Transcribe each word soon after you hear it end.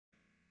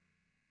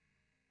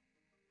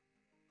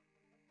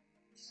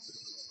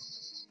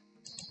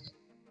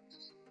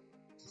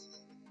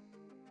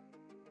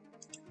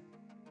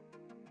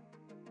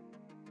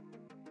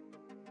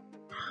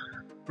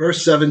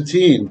verse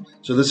 17.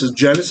 So this is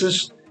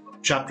Genesis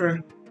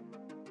chapter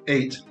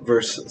 8,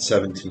 verse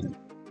 17.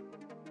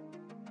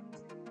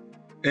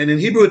 And in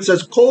Hebrew it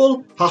says,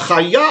 Kol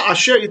hachaya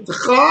asher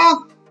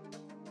itcha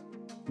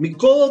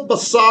mikol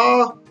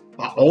basar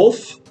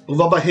ha'of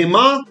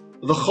v'bahema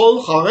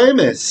v'chol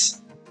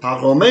haremes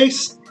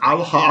haromes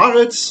al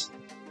haaretz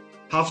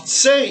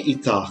haftse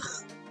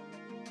itach.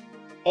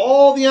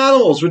 All the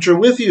animals which are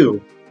with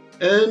you,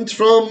 and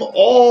from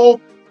all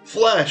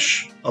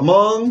flesh,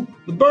 among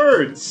the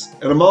birds,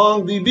 and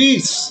among the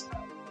beasts,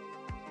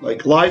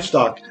 like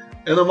livestock,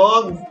 and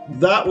among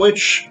that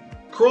which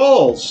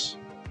crawls.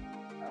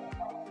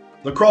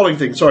 The crawling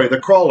thing, the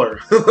crawler.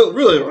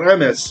 Really,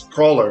 remes,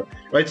 crawler.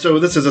 Right, so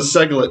this is a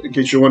seglet, in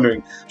case you're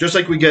wondering. Just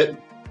like we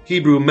get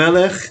Hebrew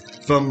melech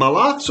from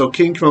malach, so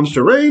king comes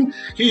to reign,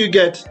 here you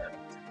get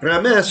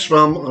remes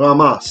from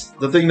ramas.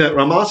 The thing that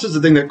ramas is,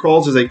 the thing that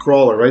crawls is a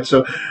crawler, right?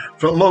 So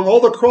from among all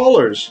the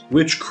crawlers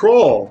which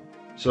crawl,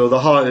 so the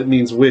ha, it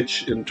means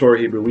which in Torah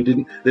Hebrew.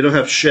 They don't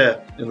have she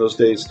in those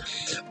days.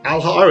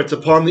 Al haaretz,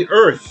 upon the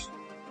earth.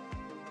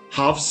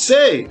 Have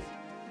say,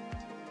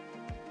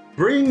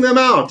 bring them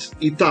out,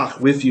 itach,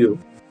 with you.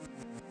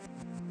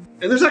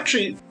 And there's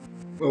actually,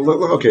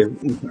 okay,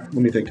 let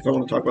me think if I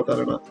want to talk about that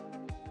or not.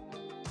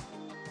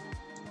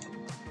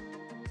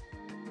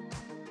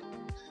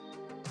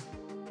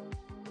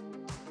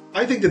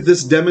 I think that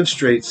this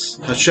demonstrates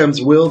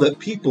Hashem's will that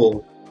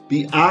people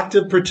be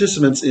active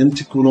participants in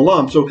Tiqqun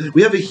Olam. So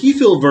we have a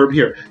hifil verb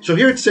here. So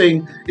here it's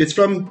saying, it's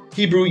from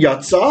Hebrew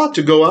yatsa,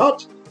 to go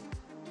out,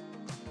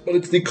 but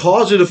it's the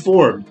causative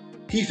form.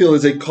 Hifil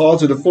is a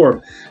causative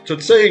form. So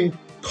it's saying,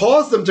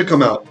 cause them to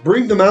come out.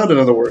 Bring them out, in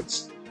other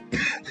words.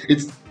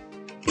 It's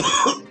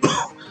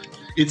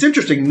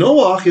interesting.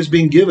 Noach is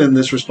being given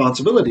this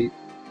responsibility.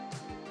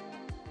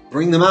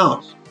 Bring them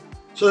out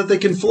so that they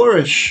can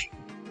flourish.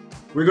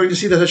 We're going to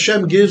see that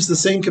Hashem gives the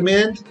same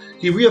command.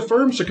 He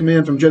reaffirms the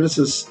command from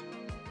Genesis,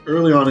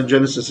 early on in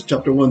Genesis,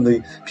 chapter 1,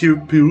 the piru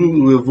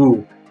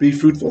ulevu, be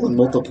fruitful and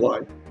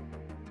multiply,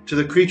 to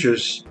the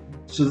creatures,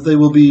 so that they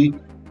will be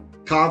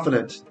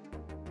confident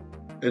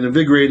and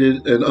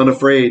invigorated and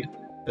unafraid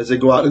as they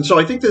go out. And so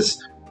I think this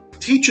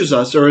teaches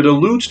us, or it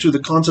alludes to the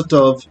concept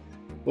of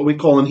what we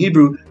call in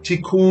Hebrew,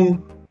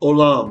 Tiqqun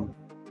Olam.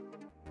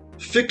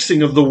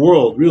 Fixing of the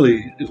world,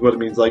 really, is what it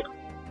means, like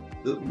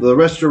the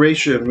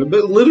restoration,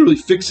 but literally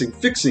fixing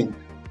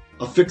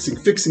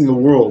the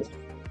world.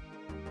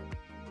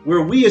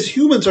 Where we as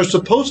humans are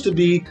supposed to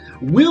be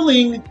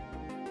willing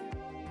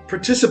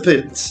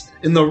participants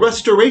in the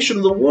restoration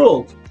of the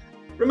world.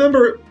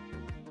 Remember,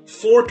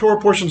 4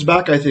 Torah portions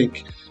back, I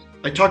think,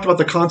 I talked about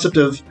the concept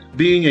of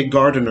being a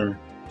gardener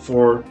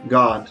for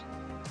God.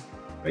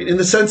 Right? In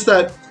the sense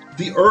that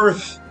the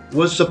earth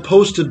was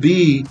supposed to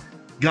be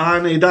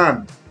Gan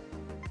Eden.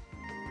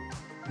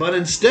 But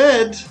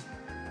instead,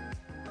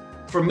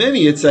 for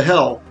many, it's a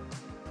hell.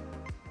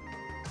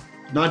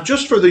 Not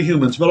just for the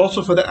humans, but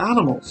also for the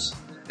animals.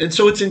 And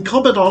so it's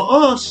incumbent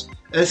on us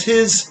as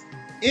his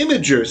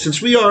imagers,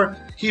 since we are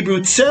Hebrew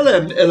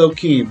Tselem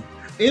Elokim,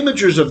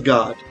 imagers of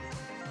God.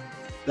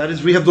 That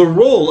is, we have the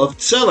role of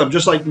Tselem,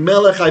 just like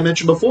Melech I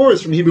mentioned before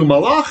is from Hebrew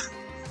Malach.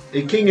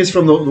 A king is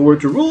from the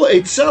word to rule.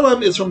 A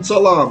Tselem is from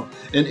Tsalam.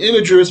 An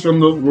imager is from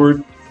the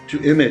word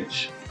to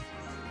image.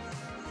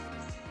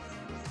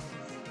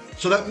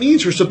 So that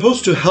means we're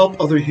supposed to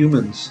help other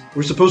humans.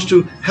 We're supposed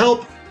to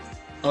help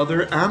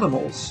other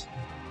animals.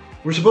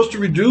 We're supposed to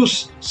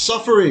reduce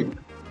suffering.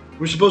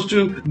 We're supposed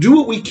to do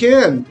what we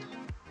can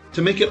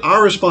to make it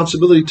our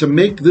responsibility to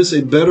make this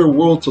a better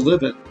world to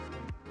live in.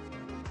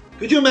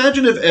 Could you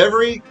imagine if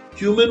every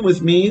human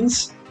with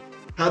means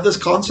had this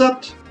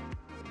concept?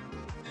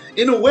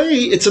 In a way,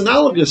 it's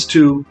analogous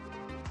to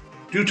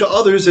do to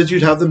others as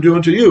you'd have them do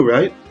unto you,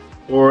 right?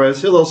 Or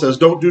as Hillel says,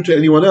 don't do to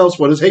anyone else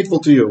what is hateful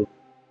to you.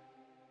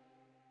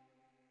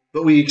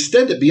 But we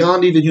extend it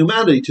beyond even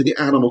humanity to the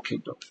animal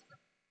kingdom.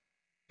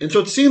 And so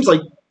it seems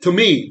like, to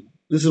me,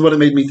 this is what it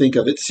made me think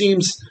of. It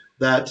seems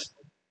that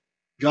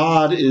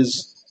God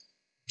is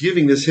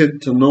giving this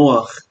hint to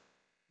Noach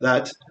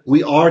that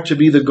we are to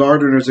be the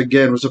gardeners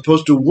again. We're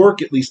supposed to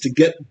work at least to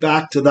get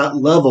back to that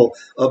level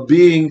of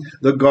being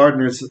the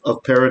gardeners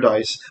of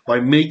paradise by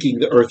making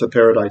the earth a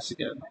paradise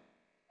again.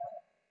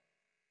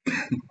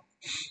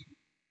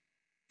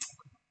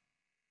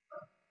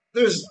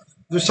 There's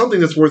something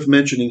that's worth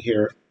mentioning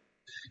here.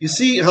 You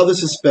see how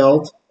this is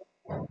spelled?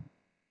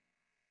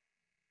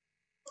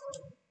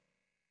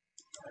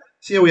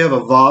 See how we have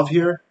a vav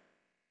here?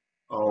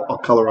 I'll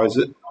colorize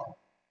it.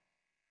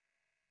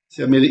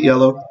 See, I made it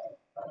yellow.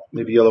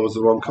 Maybe yellow was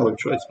the wrong color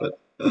choice, but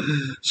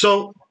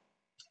so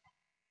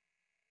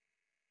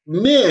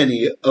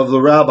many of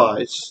the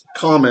rabbis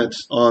comment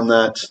on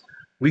that.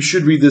 We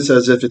should read this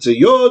as if it's a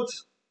yod,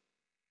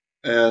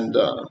 and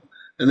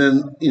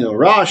then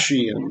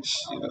Rashi and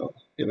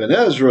Ibn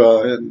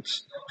Ezra and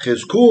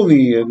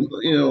Chizkuni and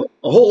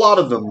a whole lot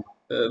of them.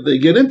 They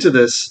get into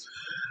this.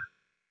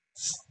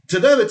 To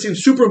them, it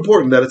seems super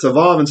important that it's a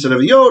vav instead of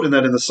a yod, and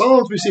that in the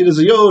Psalms we see it as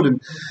a yod.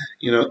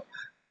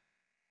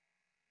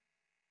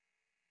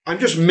 And I'm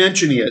just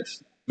mentioning it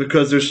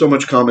because there's so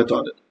much comment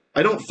on it.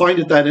 I don't find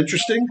it that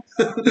interesting,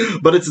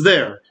 but it's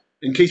there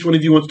in case one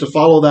of you wants to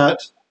follow that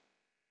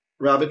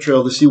rabbit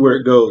trail to see where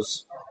it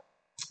goes.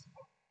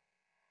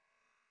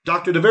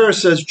 Dr. DeVera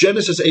says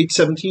Genesis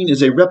 8:17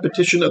 is a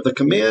repetition of the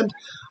command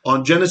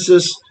on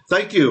Genesis.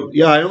 Thank you.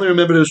 Yeah, I only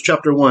remember it was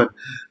chapter 1.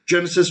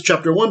 Genesis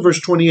chapter 1,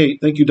 verse 28.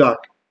 Thank you,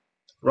 Doc.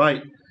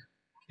 Right.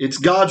 It's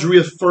God's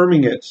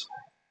reaffirming it.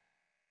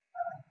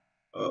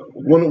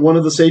 One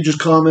of the sages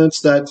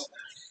comments that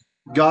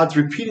God's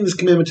repeating this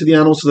commandment to the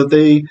animals so that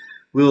they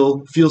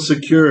will feel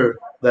secure,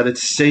 that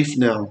it's safe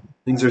now.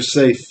 Things are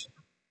safe.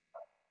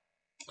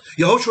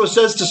 Yehoshua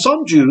says to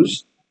some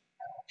Jews,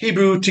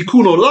 Hebrew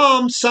Tiqqun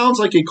Olam sounds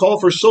like a call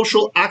for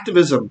social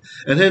activism,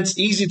 and hence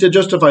easy to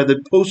justify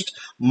the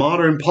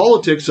postmodern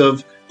politics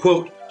of,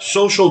 quote,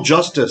 social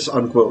justice,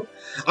 unquote.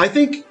 I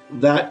think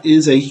that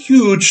is a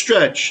huge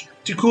stretch.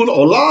 Tiqqun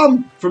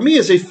Olam, for me,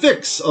 is a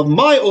fix of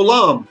my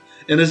Olam.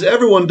 And as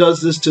everyone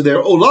does this to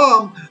their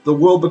Olam, the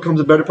world becomes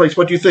a better place.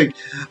 What do you think?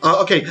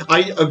 Okay,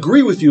 I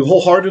agree with you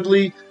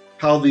wholeheartedly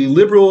how the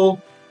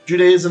liberal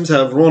Judaisms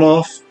have run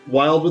off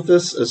wild with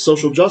this as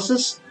social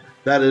justice.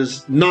 That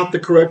is not the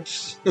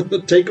correct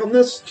take on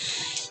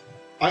this.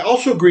 I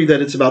also agree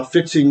that it's about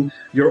fixing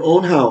your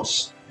own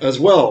house as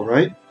well,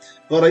 right?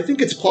 But I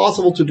think it's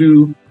possible to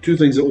do two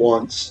things at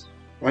once,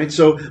 right?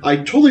 So I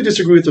totally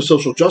disagree with the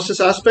social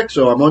justice aspect,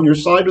 so I'm on your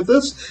side with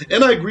this.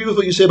 And I agree with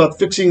what you say about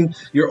fixing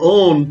your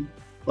own.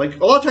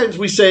 Like, a lot of times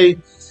we say,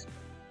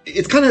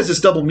 it kind of has this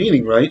double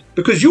meaning, right?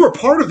 Because you are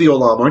part of the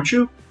Olam, aren't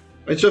you?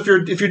 Right? So if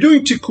you're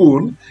doing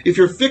tikkun, if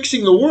you're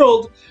fixing the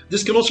world,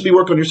 this can also be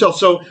work on yourself.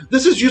 So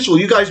this is useful.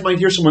 You guys might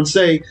hear someone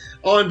say,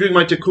 oh, I'm doing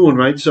my tikkun,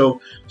 right?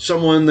 So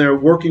they're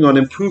working on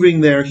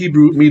improving their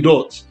Hebrew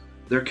midot,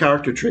 their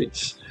character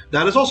traits.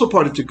 That is also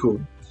part of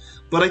tikkun.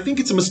 But I think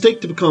it's a mistake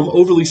to become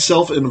overly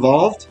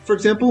self-involved, for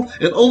example,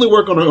 and only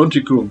work on our own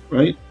tikkun,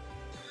 right?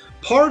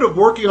 Part of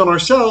working on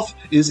ourselves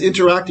is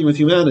interacting with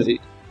humanity,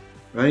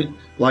 right?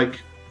 Like,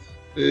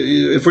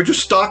 if we're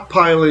just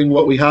stockpiling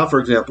what we have, for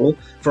example,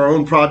 for our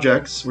own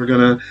projects, we're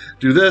going to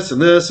do this, and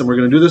we're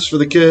going to do this for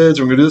the kids,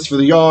 and we're going to do this for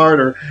the yard,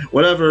 or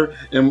whatever,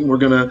 and we're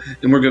going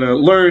to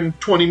learn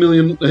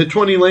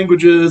 20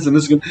 languages, and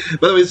this is going to,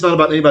 by the way, it's not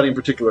about anybody in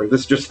particular. This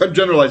is just, I'm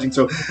generalizing,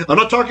 so I'm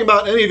not talking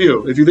about any of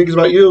you. If you think it's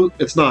about you,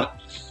 it's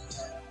not.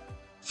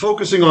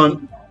 Focusing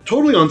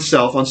totally on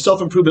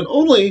self-improvement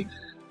only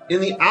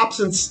in the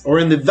absence or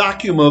in the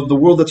vacuum of the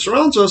world that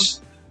surrounds us,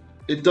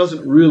 it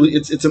doesn't really,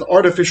 it's an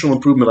artificial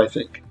improvement, I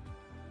think.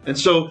 And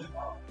so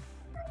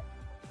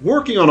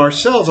working on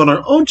ourselves, on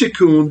our own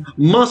tikkun,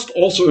 must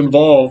also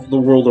involve the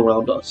world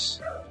around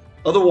us.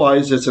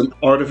 Otherwise, it's an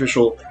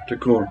artificial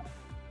tikkun.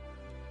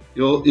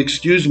 You'll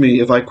excuse me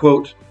if I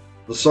quote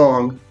the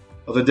song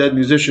of a dead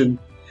musician,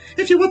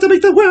 if you want to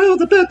make the world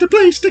a better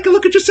place, take a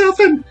look at yourself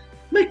and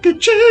make a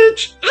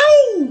change.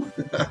 Ow!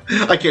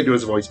 I can't do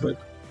his voice, but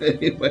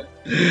anyway.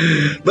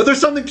 But there's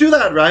something to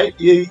that, right?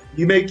 You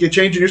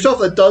change in yourself,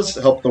 that does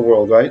help the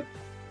world, right?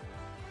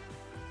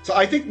 So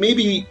I think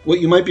maybe what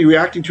you might be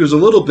reacting to is a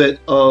little bit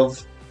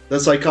of the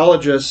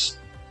psychologist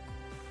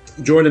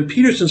Jordan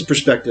Peterson's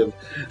perspective,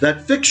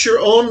 that get your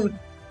own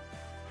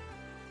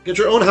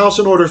house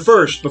in order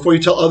first before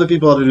you tell other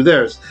people how to do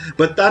theirs.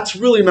 But that's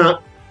really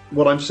not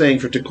what I'm saying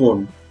for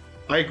tikkun.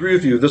 I agree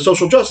with you. The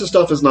social justice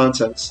stuff is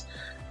nonsense.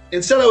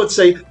 Instead, I would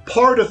say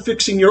part of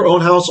fixing your own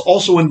house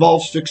also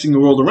involves fixing the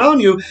world around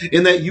you,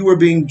 in that you are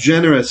being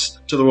generous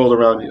to the world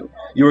around you.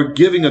 You are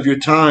giving of your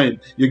time.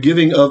 You're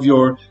giving of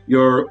your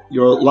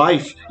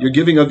life. You're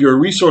giving of your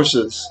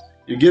resources.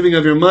 You're giving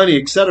of your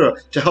money, etc.,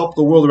 to help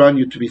the world around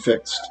you to be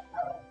fixed.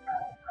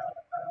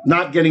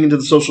 Not getting into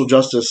the social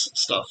justice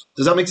stuff.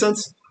 Does that make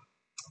sense?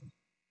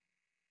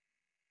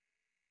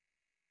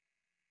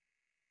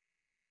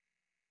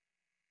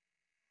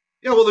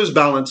 Yeah, well, there's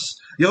balance.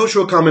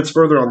 Yehoshua comments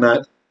further on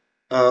that.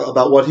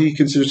 About what he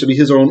considers to be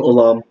his own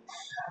olam.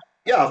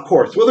 Yeah, of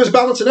course. Well, there's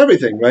balance in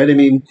everything, right? I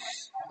mean,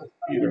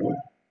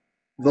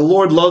 the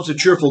Lord loves a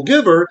cheerful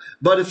giver,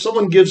 but if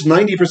someone gives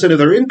 90% of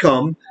their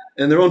income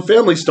and their own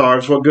family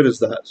starves, what good is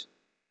that?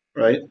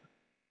 Right?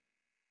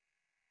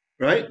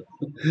 Right?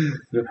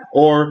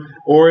 Or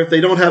if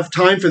they don't have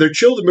time for their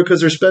children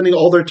because they're spending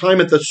all their time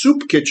at the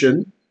soup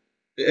kitchen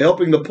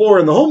helping the poor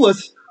and the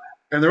homeless,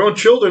 and their own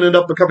children end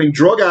up becoming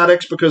drug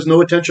addicts because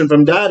no attention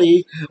from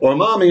daddy or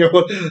mommy, or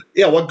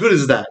what good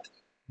is that?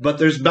 But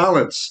there's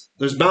balance.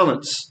 There's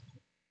balance.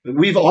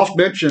 We've oft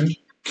mentioned,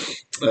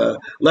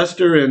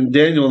 Lester and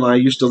Daniel and I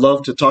used to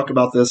love to talk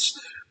about this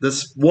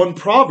one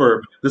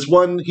proverb, this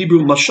one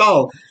Hebrew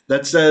mashal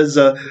that says,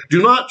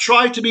 do not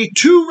try to be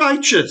too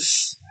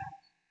righteous.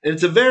 And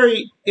it's a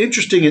very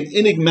interesting and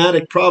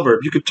enigmatic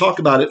proverb. You could talk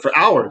about it for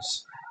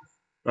hours.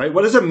 Right?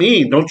 What does it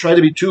mean? Don't try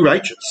to be too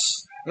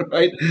righteous.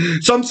 Right?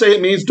 Some say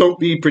it means don't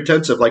be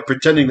pretensive, like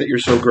pretending that you're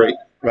so great,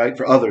 right,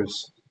 for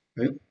others.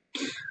 Right?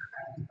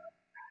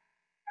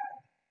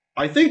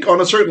 I think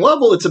on a certain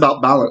level, it's about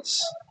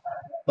balance.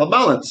 About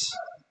balance.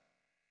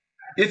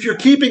 If you're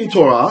keeping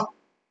Torah,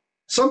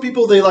 some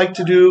people, they like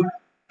to do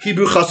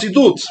Hebrew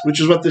Chassidut, which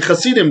is what the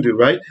Chassidim do,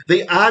 right?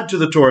 They add to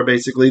the Torah,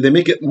 basically. They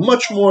make it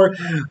much more,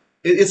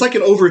 it's like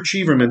an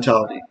overachiever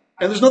mentality.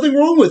 And there's nothing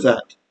wrong with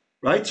that,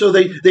 right? So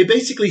they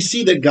basically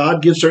see that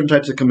God gives certain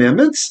types of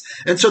commandments,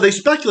 and so they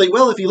speculate,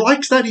 well, if he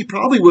likes that, he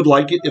probably would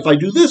like it if I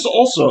do this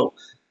also,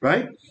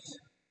 right?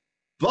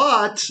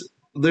 But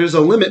there's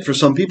a limit for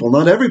some people.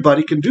 Not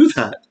everybody can do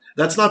that.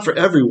 That's not for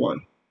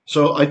everyone.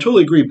 So I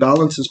totally agree.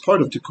 Balance is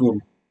part of Tikkun.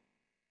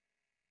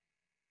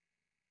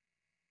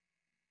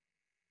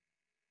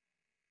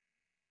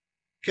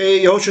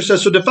 Okay, Yehoshua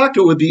says, so de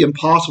facto it would be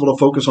impossible to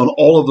focus on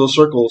all of those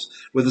circles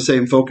with the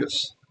same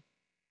focus.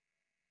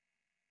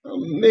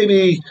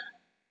 Maybe,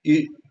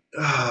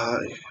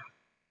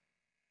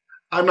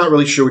 I'm not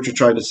really sure what you're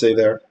trying to say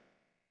there.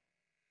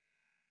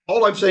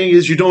 All I'm saying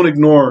is you don't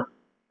ignore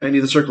any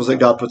of the circles that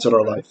God puts in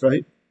our life,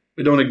 right?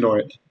 We don't ignore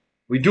it.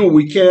 We do what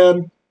we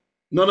can.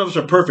 None of us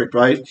are perfect,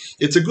 right?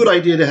 It's a good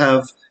idea to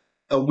have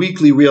a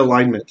weekly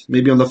realignment,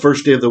 maybe on the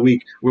first day of the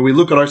week, where we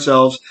look at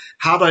ourselves.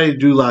 How did I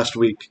do last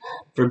week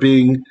for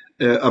being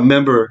a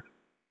member,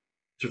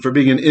 for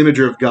being an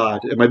imager of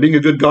God? Am I being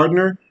a good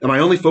gardener? Am I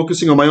only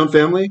focusing on my own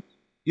family?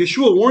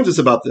 Yeshua warns us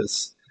about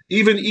this.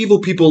 Even evil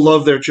people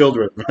love their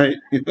children, right?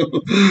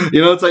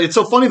 It's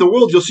so funny. The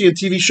world you'll see in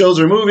TV shows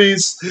or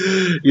movies.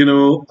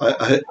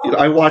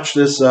 I watched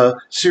this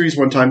series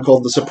one time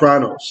called The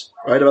Sopranos,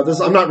 right? About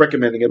this, I'm not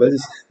recommending it, but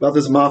it's about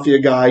this mafia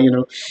guy,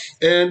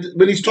 And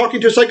when he's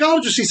talking to a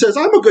psychologist, he says,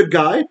 "I'm a good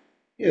guy."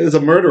 He's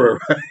a murderer,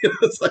 right?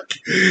 It's like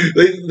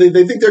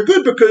they think they're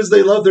good because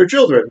they love their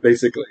children,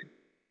 basically.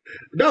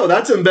 No,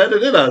 that's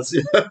embedded in us.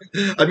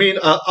 I mean,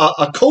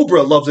 a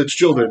cobra loves its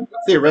children.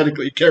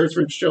 Theoretically, it cares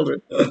for its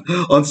children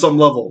on some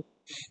level.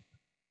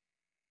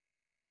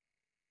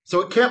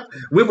 So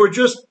when we're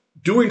just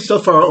doing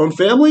stuff for our own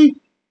family,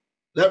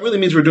 that really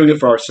means we're doing it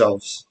for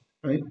ourselves,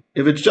 right?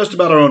 If it's just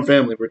about our own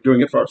family, we're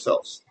doing it for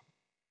ourselves.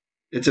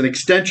 It's an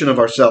extension of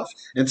ourselves.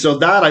 And so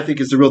that, I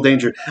think, is the real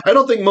danger. I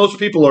don't think most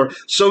people are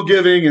so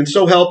giving and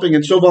so helping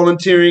and so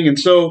volunteering and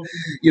so,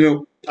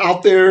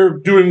 out there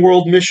doing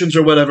world missions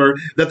or whatever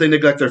that they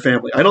neglect their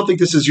family. I don't think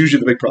this is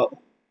usually the big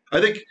problem. I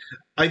think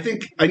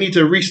I need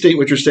to restate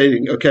what you're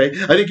stating, okay?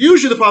 I think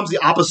usually the problem's the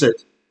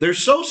opposite. They're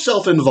so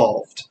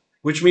self-involved,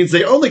 which means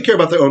they only care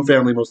about their own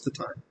family most of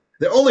the time.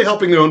 They're only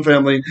helping their own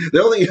family.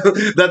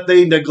 That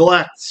they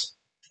neglect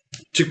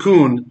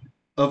tikkun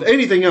of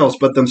anything else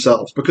but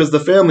themselves, because the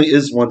family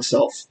is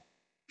oneself,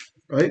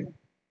 right?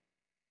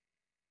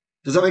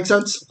 Does that make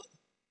sense?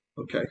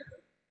 Okay.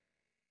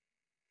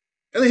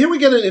 And then here we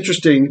get an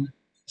interesting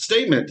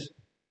statement.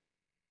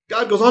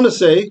 God goes on to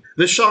say,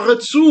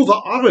 "V'sharatzu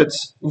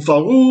va'aretz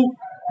ufaru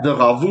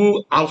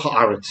v'ravu al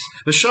ha'aretz."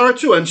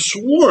 V'sharatzu, and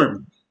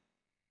swarm.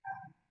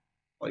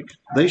 Like,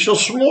 they shall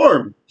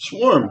swarm.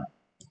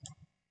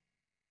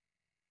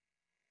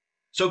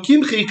 So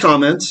Qimchi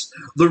comments,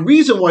 the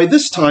reason why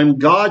this time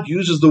God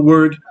uses the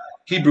word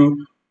Hebrew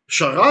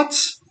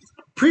sharats,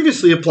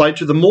 previously applied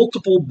to the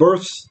multiple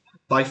births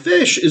by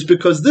fish, is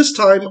because this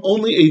time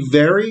only a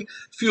very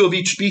few of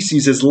each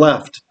species has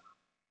left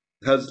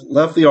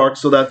the ark,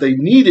 so that they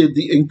needed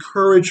the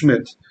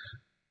encouragement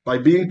by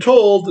being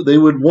told they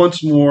would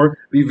once more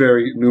be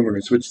very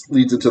numerous, which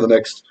leads into the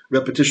next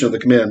repetition of the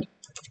command.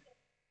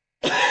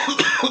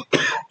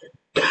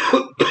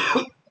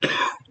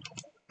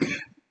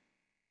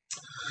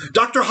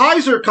 Dr.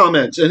 Heisser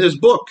comments in his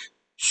book,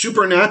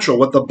 Supernatural,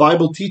 What the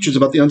Bible Teaches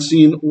About the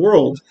Unseen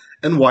World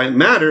and Why It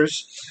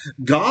Matters,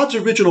 God's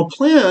original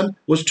plan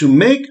was to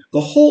make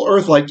the whole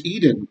earth like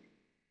Eden.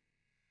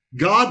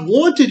 God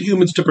wanted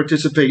humans to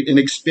participate in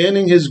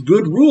expanding his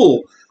good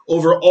rule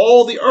over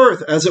all the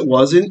earth as it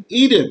was in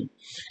Eden.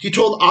 He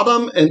told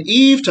Adam and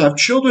Eve to have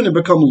children and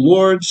become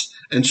lords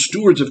and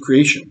stewards of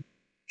creation.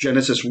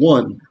 Genesis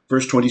 1,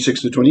 verse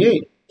 26 to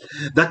 28.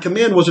 That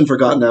command wasn't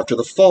forgotten after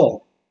the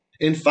fall.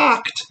 In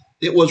fact,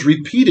 it was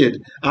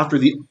repeated after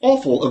the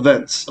awful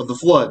events of the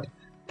flood.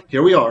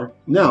 Here we are,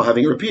 now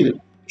having it repeated.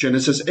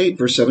 Genesis 8,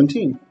 verse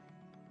 17.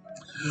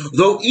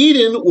 Though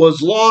Eden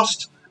was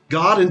lost,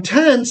 God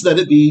intends that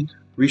it be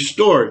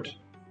restored.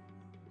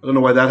 I don't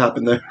know why that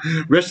happened there.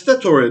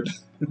 Restored.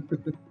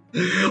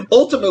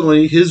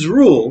 Ultimately, his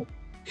rule,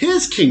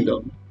 his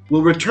kingdom,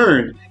 will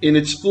return in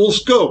its full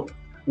scope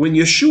when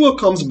Yeshua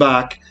comes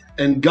back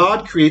and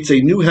God creates a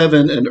new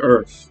heaven and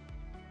earth.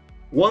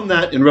 One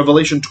that, in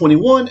Revelation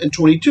 21 and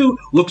 22,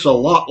 looks a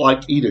lot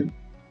like Eden.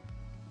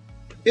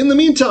 In the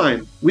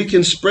meantime, we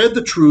can spread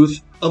the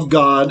truth of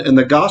God and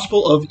the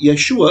gospel of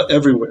Yeshua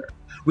everywhere.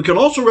 We can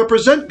also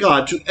represent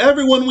God to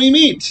everyone we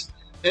meet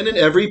and in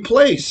every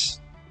place.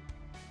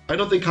 I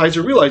don't think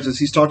Heisser realizes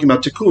he's talking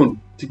about Tiqqun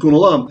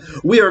Olam.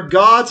 We are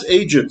God's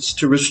agents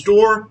to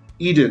restore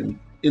Eden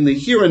in the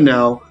here and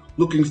now,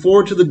 looking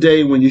forward to the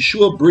day when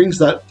Yeshua brings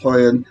that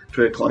plan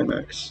to a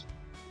climax.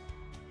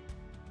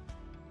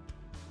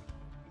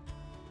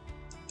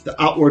 The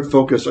outward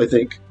focus, I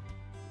think,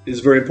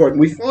 is very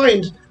important. We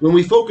find when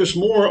we focus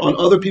more on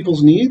other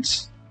people's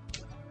needs,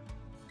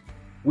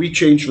 we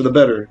change for the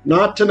better,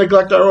 not to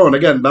neglect our own.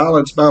 Again,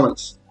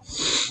 balance.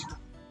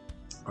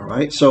 All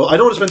right, so I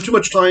don't want to spend too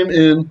much time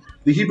in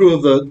the Hebrew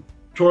of the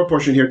Torah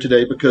portion here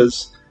today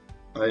because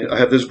I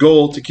have this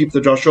goal to keep the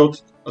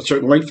drashot a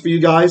certain length for you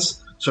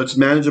guys, so it's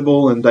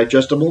manageable and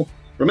digestible.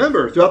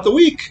 Remember, throughout the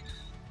week,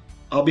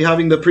 I'll be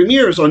having the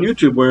premieres on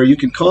YouTube where you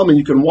can come and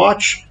you can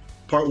watch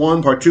part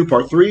 1, part 2,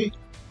 part 3.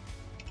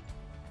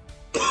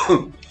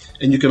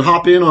 And you can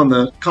hop in on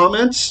the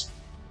comments.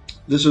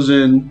 This is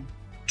in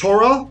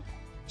Torah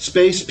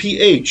space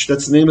PH.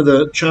 That's the name of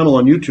the channel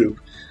on YouTube.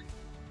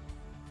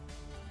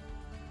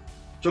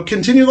 So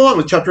continue on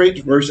with chapter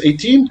 8, verse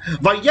 18.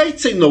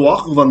 Vayetze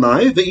Noach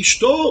v'nai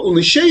ve'ishto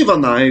u'nishei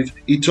v'nai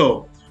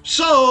ito.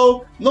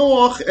 So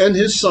Noach and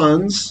his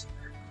sons.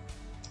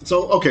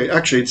 So, okay,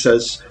 actually it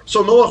says,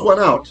 so Noach went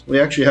out. We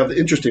actually have the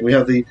interesting, we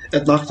have the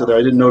etnachta there.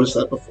 I didn't notice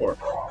that before.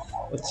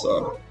 Let's,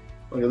 look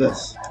at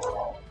this.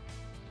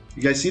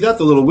 You guys see that?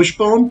 The little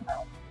wishbone?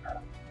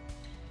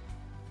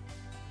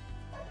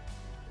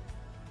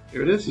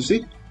 Here it is, you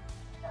see?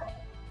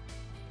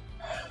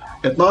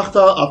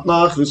 Etnachta,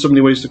 atnach, there's so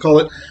many ways to call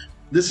it.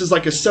 This is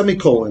like a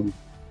semicolon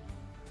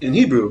in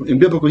Hebrew, in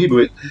biblical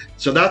Hebrew.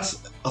 So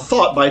that's a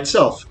thought by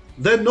itself.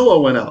 Then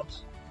Noah went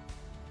out.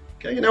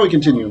 Okay, now we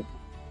continue.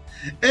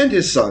 And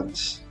his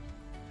sons,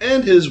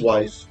 and his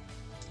wife,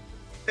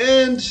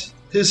 and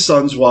his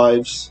sons'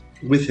 wives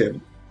with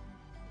him.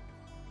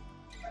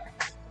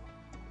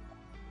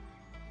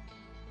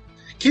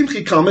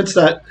 Qimchi comments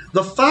that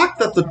the fact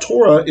that the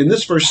Torah in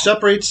this verse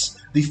separates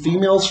the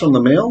females from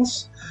the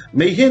males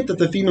may hint that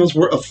the females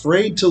were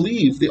afraid to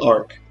leave the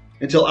ark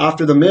until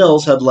after the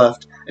males had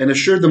left and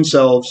assured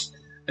themselves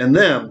and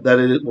them that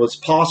it was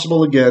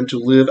possible again to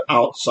live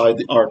outside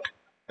the ark.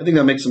 I think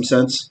that makes some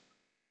sense.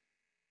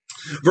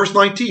 Verse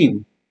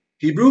 19,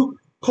 Hebrew,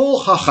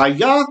 Kol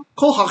hachaya,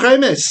 kol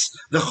haremes,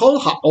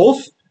 v'chol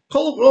ha'of,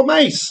 kol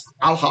romeis,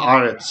 al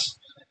ha'aretz.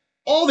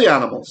 All the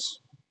animals,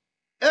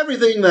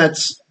 everything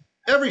that's,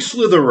 every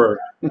slitherer,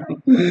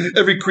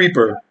 every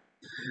creeper,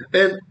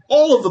 and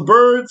all of the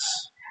birds,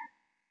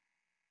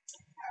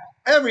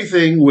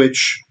 everything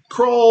which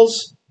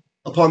crawls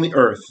upon the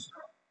earth.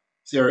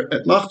 See our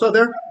etnachta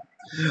there?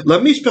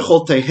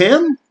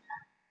 Lamishpechotehem.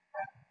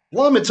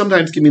 Lamed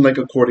sometimes can mean like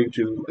according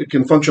to, it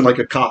can function like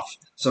a kaf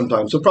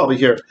sometimes, so probably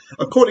here.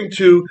 According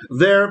to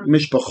their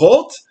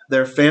mishpachot,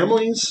 their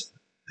families,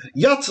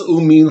 Tse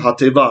Min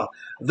Hateyvah,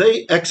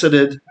 they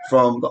exited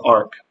from the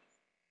ark.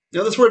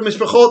 Now this word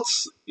mishpachot,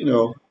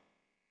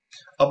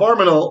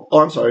 abarmanal, oh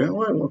I'm sorry,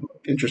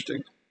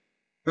 interesting.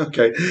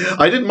 Okay,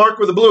 I didn't mark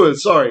where the blue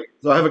is, sorry.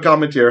 So I have a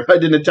comment here. I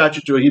didn't attach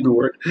it to a Hebrew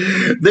word.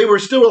 They were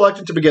still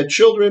reluctant to beget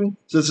children,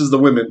 so this is the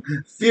women,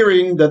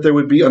 fearing that there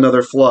would be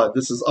another flood.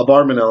 This is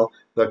Abarmanel,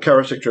 the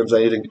Karashik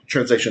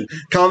translation,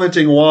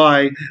 commenting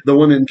why the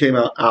women came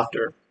out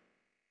after.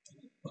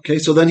 Okay,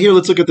 so then here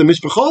let's look at the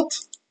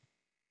Mishpachot.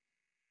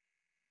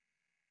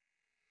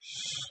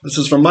 This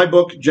is from my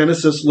book,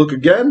 Genesis, Look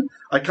Again.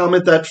 I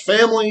comment that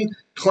family,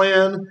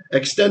 clan,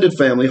 extended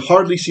family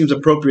hardly seems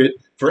appropriate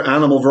for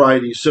animal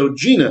varieties. So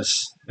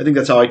genus, I think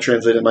that's how I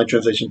translate it in my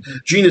translation.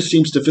 Genus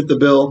seems to fit the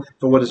bill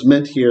for what is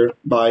meant here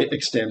by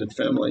extended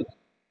family.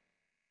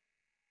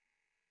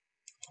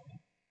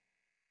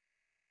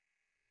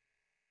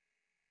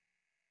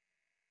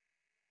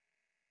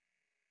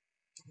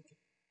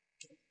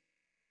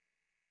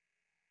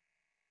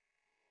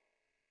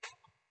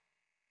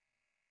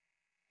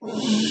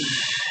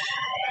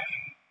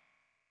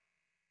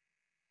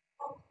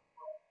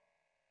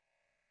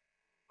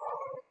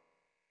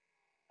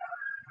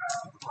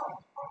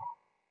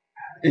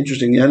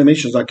 Interesting, the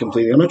animation is not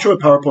completed. I'm not sure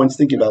what PowerPoint's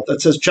thinking about.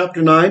 That says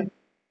chapter 9,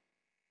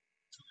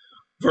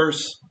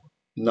 verse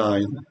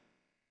 9.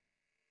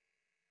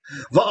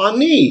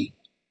 Va'ani,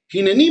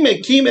 hineni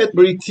mekim et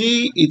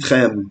briti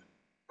itchem.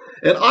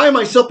 And I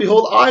myself,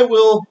 behold, I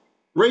will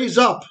raise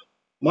up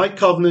my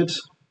covenant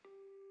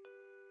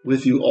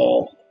with you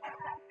all.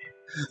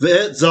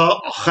 Ve'et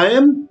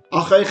za'achem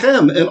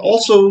achaichem, and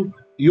also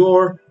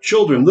your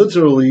children,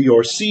 literally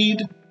your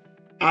seed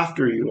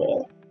after you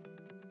all.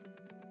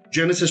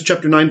 Genesis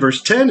chapter 9,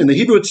 verse 10. In the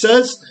Hebrew it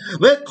says,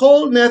 Ve'et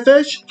kol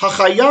nefesh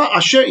hachaya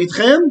asher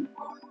itchem,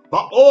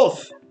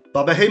 ba'of,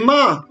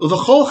 ba'behema,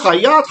 u'v'chol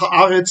chayat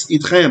ha'aretz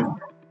itchem.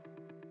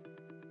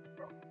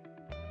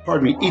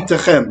 Pardon me,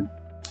 itechem.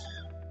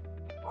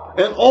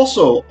 And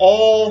also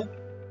all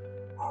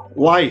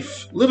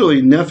life,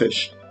 literally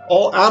nefesh,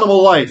 all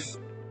animal life,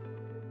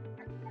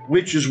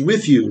 which is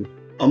with you,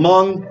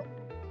 among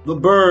the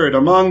bird,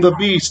 among the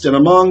beast, and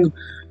among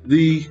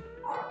the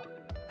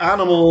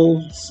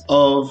animals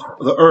of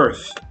the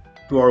earth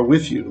who are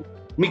with you.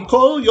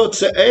 Mikol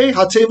Tse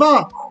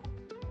Hateyvah,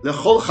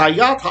 lechol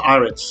chayat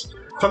haaretz,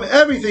 from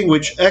everything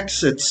which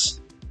exits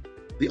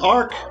the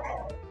ark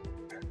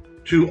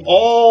to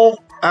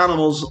all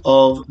animals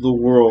of the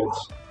world.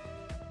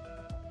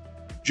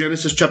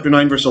 Genesis chapter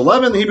 9, verse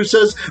 11, the Hebrew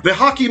says,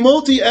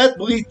 V'hakimoti et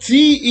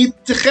briti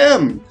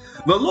itchem,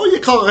 v'lo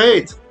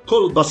yikaret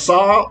kol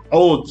basar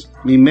od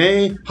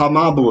mimei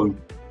hamabul.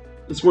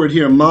 This word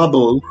here,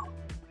 mabul,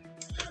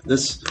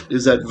 this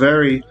is that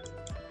very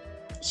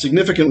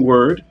significant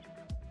word.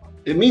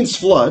 It means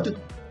flood,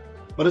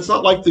 but it's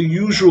not like the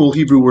usual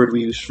Hebrew word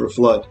we use for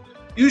flood.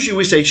 Usually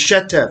we say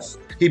shetef,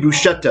 Hebrew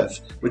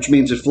shetef, which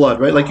means a flood,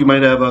 right? Like you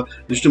might have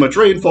there's too much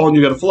rainfall and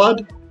you got a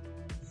flood.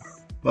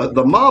 But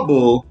the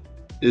mabul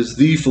is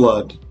the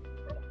flood.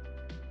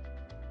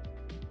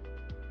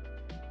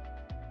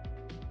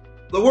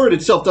 The word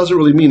itself doesn't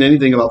really mean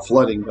anything about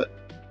flooding, but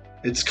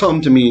it's come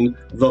to mean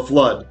the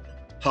flood,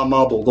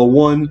 hamabul, the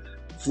one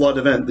flood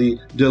event, the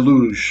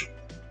deluge.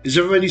 Is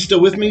everybody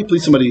still with me?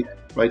 Please somebody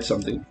write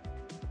something.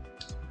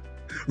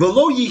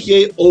 V'lo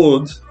yihyeh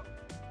od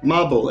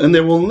mabul, and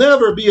there will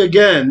never be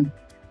again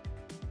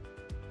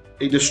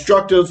a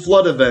destructive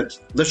flood event,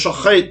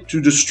 l'shachet, to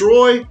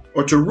destroy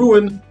or to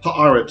ruin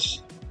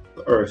ha'aretz,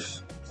 the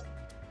earth.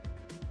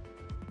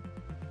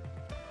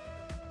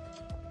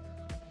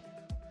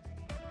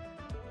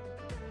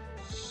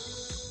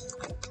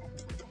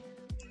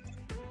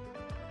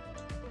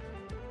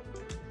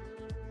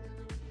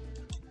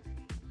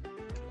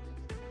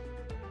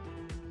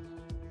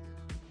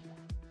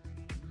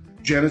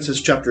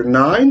 Genesis chapter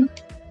 9,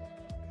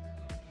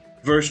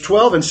 verse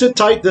 12, and sit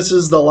tight, this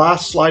is the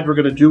last slide we're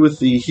going to do with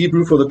the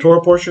Hebrew for the Torah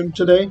portion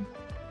today.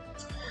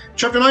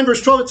 Chapter 9,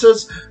 verse 12, it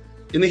says,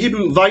 in the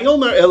Hebrew,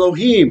 Vayomer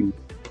Elohim,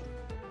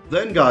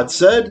 then God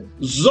said,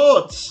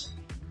 Zot,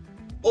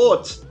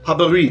 Ot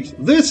Habarit,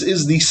 this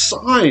is the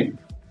sign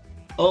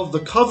of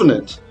the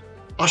covenant,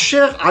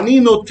 Asher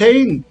Ani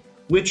Notein,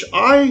 which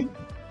I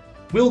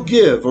will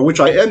give, or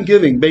which I am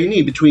giving,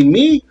 Beini, between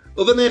me,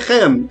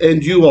 Uvenechem,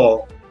 and you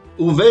all.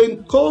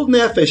 Uvein kol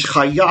nefesh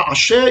chaya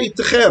asher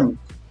itechem,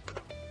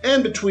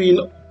 and between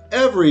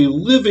every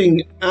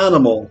living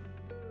animal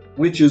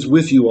which is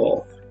with you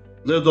all.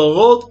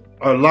 Ledorot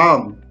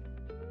olam,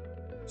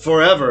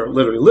 forever,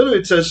 literally. Literally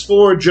it says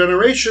for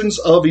generations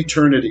of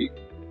eternity.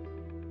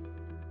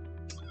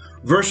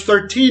 Verse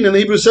 13 in the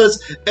Hebrew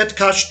says, Et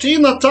kashti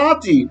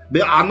natati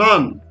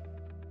be'anan,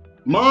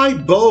 my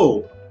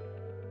bow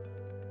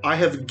I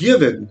have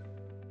given,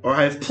 or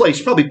I have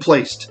placed, probably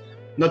placed.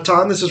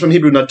 Natan, this is from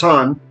Hebrew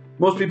Natan.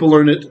 Most people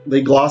learn it,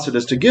 they gloss it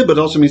as to give, but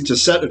it also means to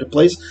set or to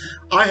place.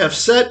 I have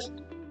set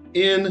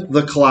in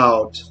the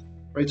cloud.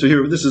 Right, so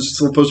here, this is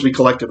supposed to be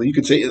collectively. You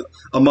could say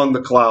among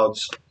the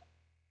clouds.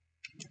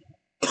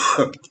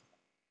 The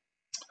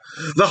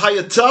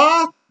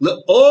hayata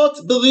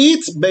le'ot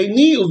berit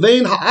beini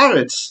uvein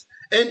haaretz,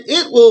 and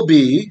it will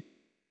be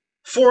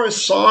for a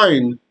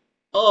sign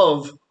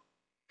of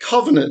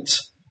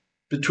covenant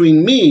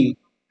between me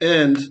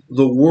and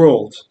the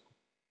world.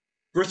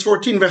 Verse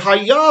 14,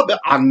 V'haya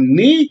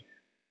be'ani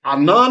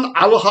anan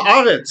al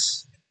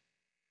haaretz,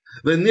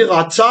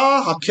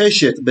 v'nirata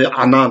hakeshet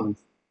be'anan.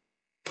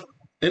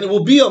 And it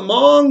will be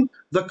among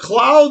the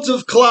clouds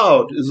of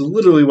cloud, is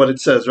literally what it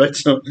says, right?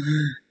 So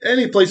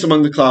any place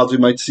among the clouds we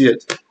might see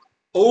it,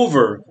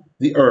 over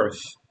the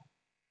earth.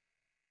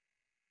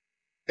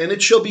 And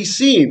it shall be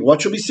seen.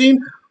 What shall be seen?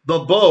 The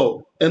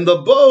bow. And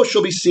the bow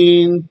shall be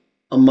seen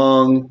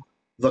among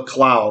the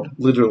cloud.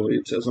 Literally,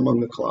 it says among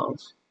the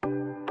clouds.